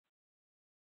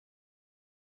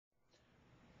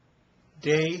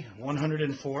Day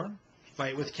 104,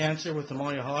 Fight with Cancer with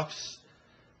Amalia Hawks.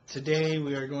 Today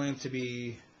we are going to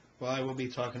be, well, I will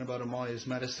be talking about Amalia's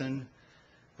medicine,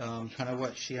 kind of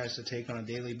what she has to take on a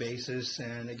daily basis.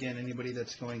 And again, anybody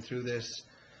that's going through this,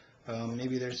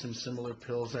 maybe there's some similar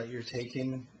pills that you're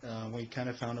taking. We kind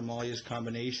of found Amalia's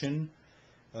combination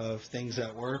of things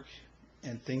that work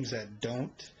and things that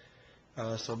don't.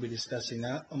 So I'll be discussing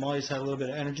that. Amalia's had a little bit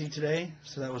of energy today,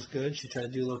 so that was good. She tried to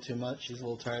do a little too much. She's a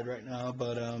little tired right now,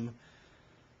 but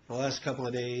the last couple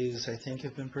of days I think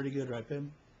have been pretty good, right, babe?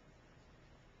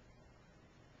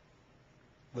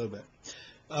 A little bit.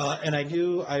 And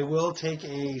I will take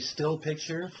a still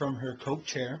picture from her Coke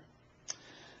chair,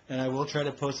 and I will try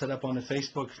to post that up on the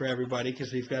Facebook for everybody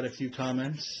because we've got a few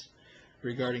comments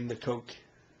regarding the Coke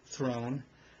throne.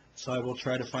 So I will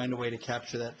try to find a way to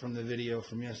capture that from the video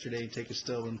from yesterday, take a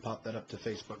still, and pop that up to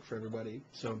Facebook for everybody.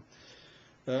 So,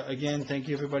 again, thank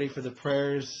you, everybody, for the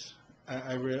prayers.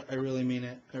 I really mean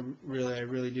it. I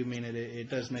really do mean it. It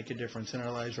does make a difference in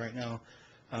our lives right now.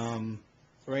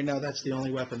 Right now, that's the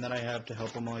only weapon that I have to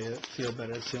help Amalia feel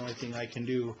better. It's the only thing I can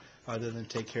do other than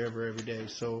take care of her every day.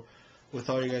 So with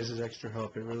all you guys' extra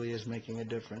help, it really is making a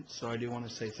difference. So I do want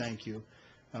to say thank you.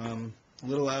 A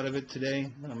little out of it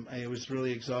today. I was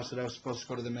really exhausted. I was supposed to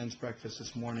go to the men's breakfast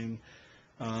this morning,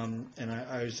 and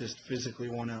I was just physically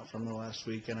worn out from the last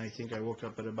week, and I think I woke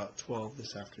up at about 12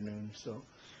 this afternoon. So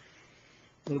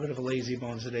a little bit of a lazy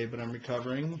bones today, but I'm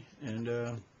recovering, and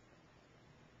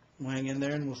we'll hang in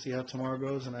there, and we'll see how tomorrow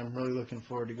goes, and I'm really looking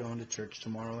forward to going to church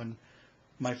tomorrow and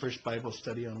my first Bible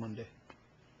study on Monday.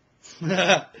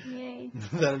 Yay.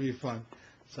 That'll be fun.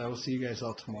 So I will see you guys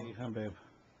all tomorrow. Hi, babe.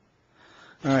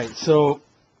 All right, so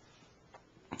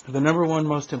the number one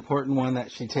most important one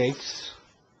that she takes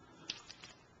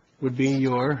would be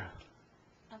your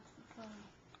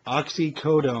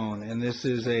oxycodone, and this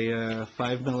is a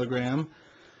 5 milligram,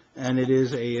 and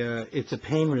it's a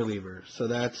pain reliever. So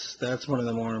that's one of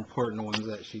the more important ones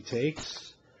that she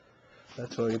takes.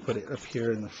 That's why we put it up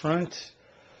here in the front.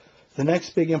 The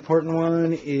next big important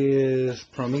one is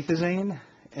promethazine.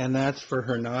 And that's for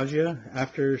her nausea.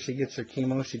 After she gets her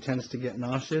chemo, she tends to get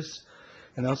nauseous.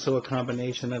 And also a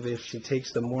combination of if she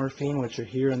takes the morphine, which are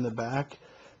here in the back.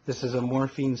 This is a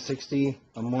morphine 60,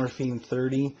 a morphine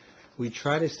 30. We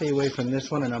try to stay away from this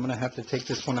one, and I'm going to have to take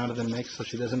this one out of the mix so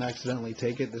she doesn't accidentally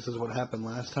take it. This is what happened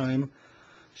last time.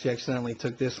 She accidentally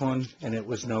took this one, and it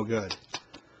was no good.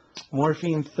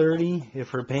 Morphine 30,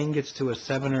 if her pain gets to a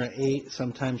 7 or 8,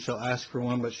 sometimes she'll ask for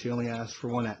one, but she only asks for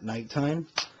one at nighttime.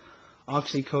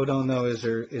 Oxycodone, though, is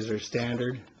her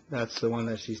standard. That's the one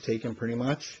that she's taken pretty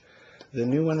much. The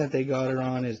new one that they got her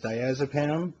on is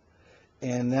diazepam,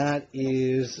 and that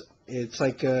is, it's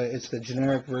the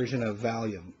generic version of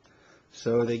Valium.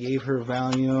 So they gave her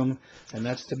Valium, and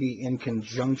that's to be in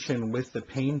conjunction with the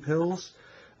pain pills.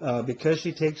 Because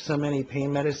she takes so many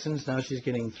pain medicines, now she's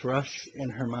getting thrush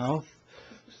in her mouth.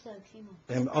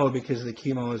 And, because of the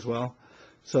chemo as well.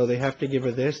 So they have to give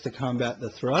her this to combat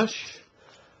the thrush.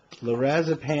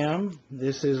 Lorazepam.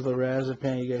 This is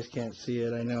lorazepam. You guys can't see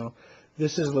it, I know.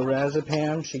 This is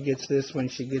lorazepam. She gets this when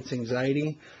she gets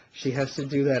anxiety. She has to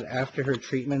do that after her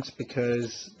treatments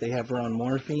because they have her on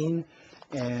morphine,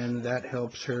 and that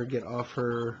helps her get off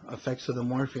her effects of the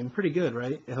morphine. Pretty good,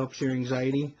 right? It helps your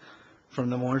anxiety from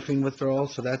the morphine withdrawal,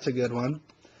 so that's a good one.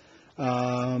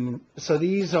 So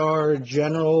these are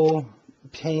general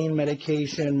pain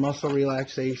medication, muscle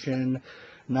relaxation,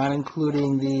 not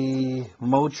including the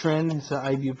Motrin. It's an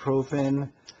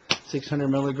ibuprofen, 600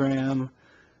 milligram.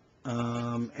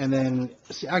 And then,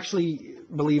 actually,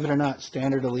 believe it or not,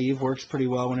 Standard Aleve works pretty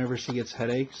well whenever she gets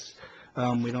headaches.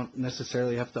 We don't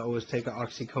necessarily have to always take an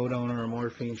oxycodone or a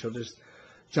morphine. She'll just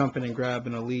jump in and grab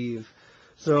an Aleve.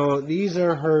 So these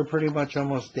are her pretty much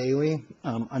almost daily.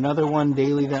 Another one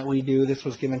daily that we do, this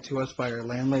was given to us by our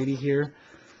landlady here,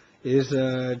 is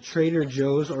Trader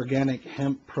Joe's organic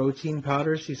hemp protein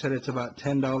powder. She said it's about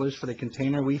 $10 for the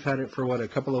container. We've had it for, a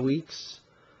couple of weeks?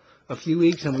 A few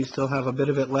weeks, and we still have a bit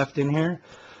of it left in here.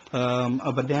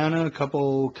 A banana, a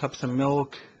couple cups of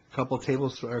milk, a couple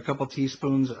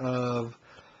teaspoons of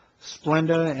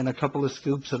Splenda, and a couple of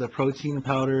scoops of the protein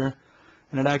powder.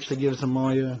 And it actually gives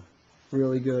Amalia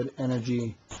really good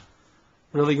energy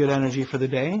for the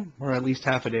day, or at least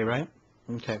half a day, right?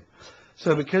 Okay.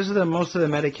 So because of most of the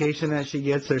medication that she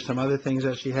gets, there's some other things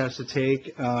that she has to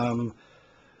take.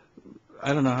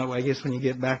 I don't know how, I guess when you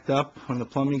get backed up, when the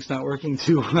plumbing's not working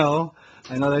too well,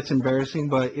 I know that's embarrassing,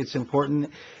 but it's important.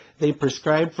 They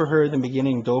prescribed for her in the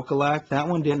beginning Dulcolac. That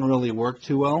one didn't really work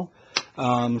too well.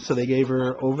 So they gave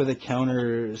her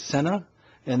over-the-counter Senna,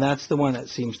 and that's the one that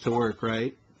seems to work,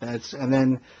 right? And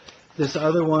then This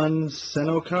other one,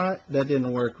 Senocot, that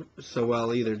didn't work so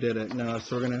well either, did it? No,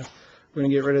 so we're gonna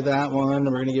get rid of that one,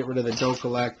 and we're gonna get rid of the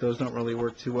Docalac. Those don't really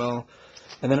work too well.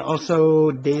 And then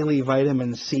also daily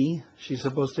vitamin C. She's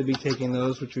supposed to be taking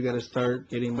those, which we got to start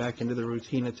getting back into the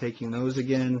routine of taking those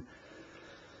again.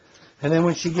 And then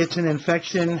when she gets an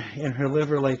infection in her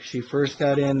liver, like she first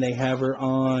got in, they have her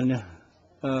on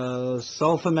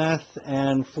sulfameth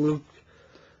and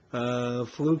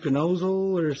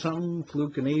fluconazole or something,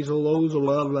 fluconazole,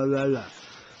 blah blah blah blah.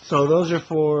 So those are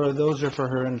for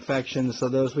her infections. So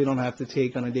those we don't have to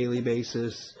take on a daily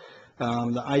basis.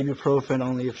 The ibuprofen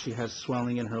only if she has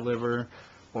swelling in her liver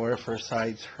or if her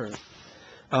sides hurt.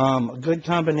 A good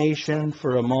combination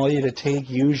for Amalia to take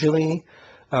usually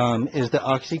is the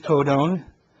oxycodone,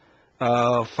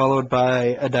 followed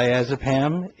by a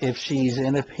diazepam. If she's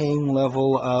in a pain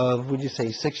level of, would you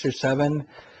say 6 or 7,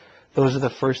 those are the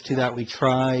first two that we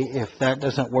try. If that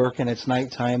doesn't work and it's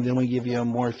nighttime, then we give you a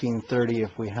morphine 30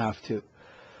 if we have to.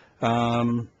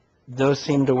 Those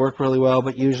seem to work really well,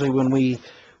 but usually when we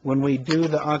do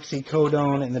the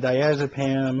oxycodone and the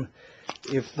diazepam,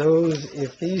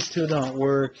 if these two don't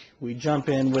work, we jump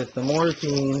in with the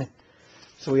morphine.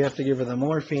 So we have to give her the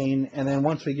morphine, and then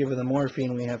once we give her the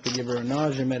morphine, we have to give her a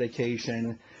nausea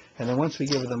medication. And then once we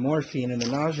give her the morphine and the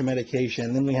nausea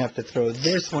medication, then we have to throw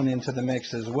this one into the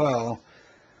mix as well.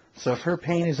 So if her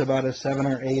pain is about a 7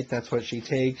 or 8, that's what she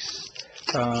takes.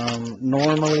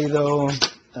 Normally, though,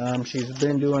 she's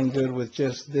been doing good with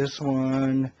just this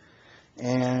one.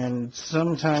 And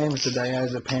sometimes the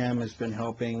diazepam has been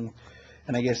helping.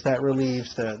 And I guess that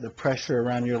relieves the pressure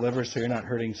around your liver so you're not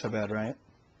hurting so bad, right?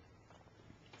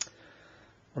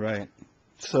 Right.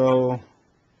 So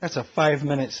that's a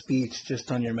 5-minute speech just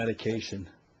on your medication.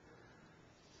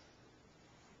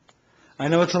 I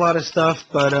know it's a lot of stuff,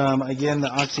 but again, the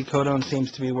oxycodone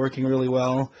seems to be working really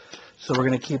well. So we're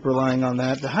going to keep relying on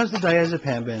that. But how's the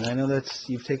diazepam been? I know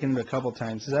you've taken it a couple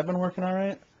times. Has that been working all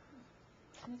right?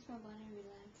 Makes my body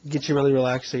relax. Get you really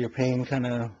relaxed so your pain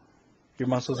your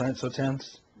muscles aren't so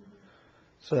tense? Mm-hmm.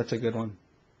 So that's a good one.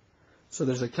 So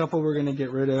there's a couple we're going to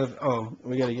get rid of. Oh,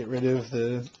 we got to get rid of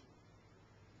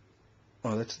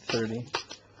that's 30.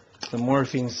 The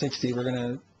morphine 60, we're going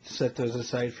to set those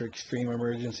aside for extreme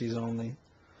emergencies only.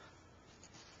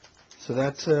 So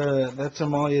that's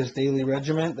Amalia's daily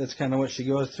regimen. That's kind of what she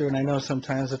goes through. And I know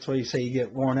sometimes that's why you say you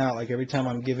get worn out. Like every time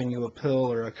I'm giving you a pill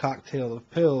or a cocktail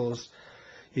of pills,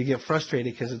 you get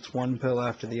frustrated because it's one pill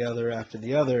after the other after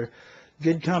the other.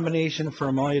 Good combination for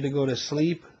Amalia to go to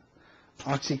sleep.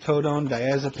 Oxycodone,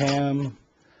 diazepam,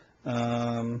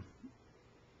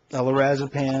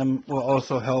 lorazepam will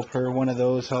also help her. One of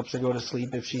those helps her go to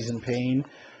sleep if she's in pain.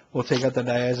 We'll take out the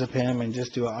diazepam and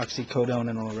just do an oxycodone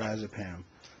and a lorazepam.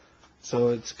 So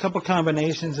it's a couple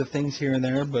combinations of things here and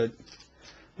there, but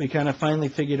we kind of finally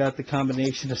figured out the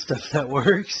combination of stuff that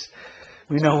works.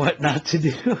 We know what not to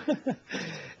do.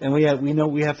 And we have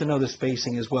to know the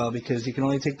spacing as well, because you can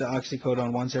only take the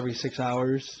oxycodone once every 6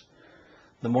 hours.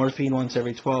 The morphine once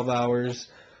every 12 hours.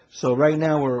 So right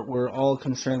now we're all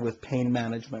concerned with pain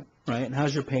management, right? And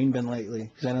how's your pain been lately?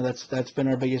 Because I know that's been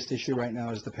our biggest issue right now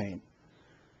is the pain.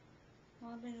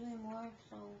 Well, I've been doing more,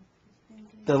 so it's been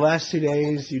good. The last 2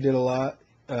 days you did a lot.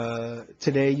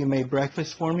 Today you made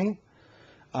breakfast for me.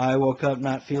 I woke up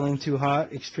not feeling too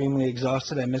hot, extremely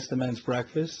exhausted. I missed the men's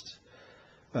breakfast.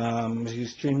 Was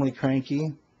extremely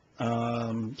cranky.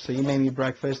 So you made me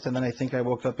breakfast, and then I think I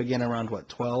woke up again around,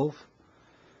 12?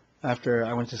 After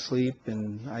I went to sleep,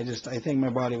 and I think my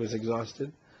body was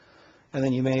exhausted. And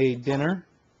then you made dinner.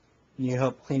 You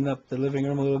helped clean up the living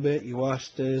room a little bit. You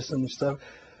washed some stuff.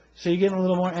 So you're getting a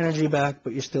little more energy back,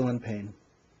 but you're still in pain.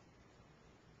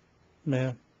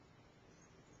 Yeah.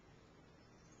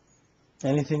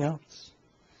 Anything else?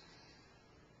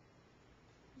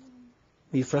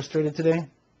 Are you frustrated today?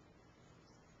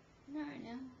 Not right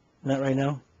now. Not right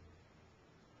now?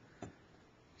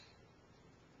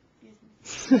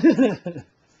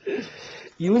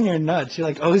 You and your nuts. You're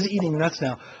like always eating nuts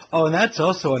now. Oh, and that's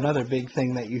also another big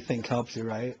thing that you think helps you,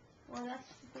 right? Well, that's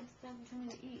the good stuff for me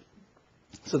to eat.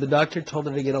 So the doctor told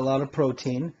her to get a lot of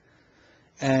protein,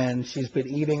 and she's been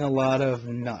eating a lot of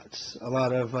nuts, a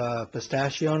lot of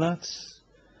pistachio nuts.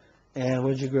 And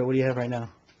what do you have right now?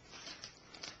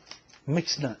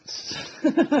 Mixed nuts.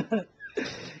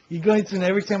 You're going through, and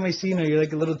every time I see you, you're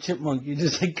like a little chipmunk. You're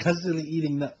just like constantly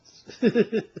eating nuts.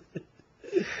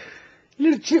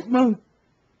 Little chipmunk.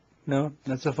 No,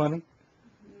 not so funny?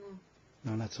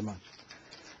 No, not so much.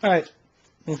 All right.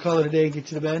 We'll call it a day,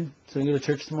 get you to bed, so we can go to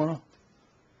church tomorrow.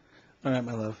 All right,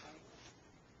 my love.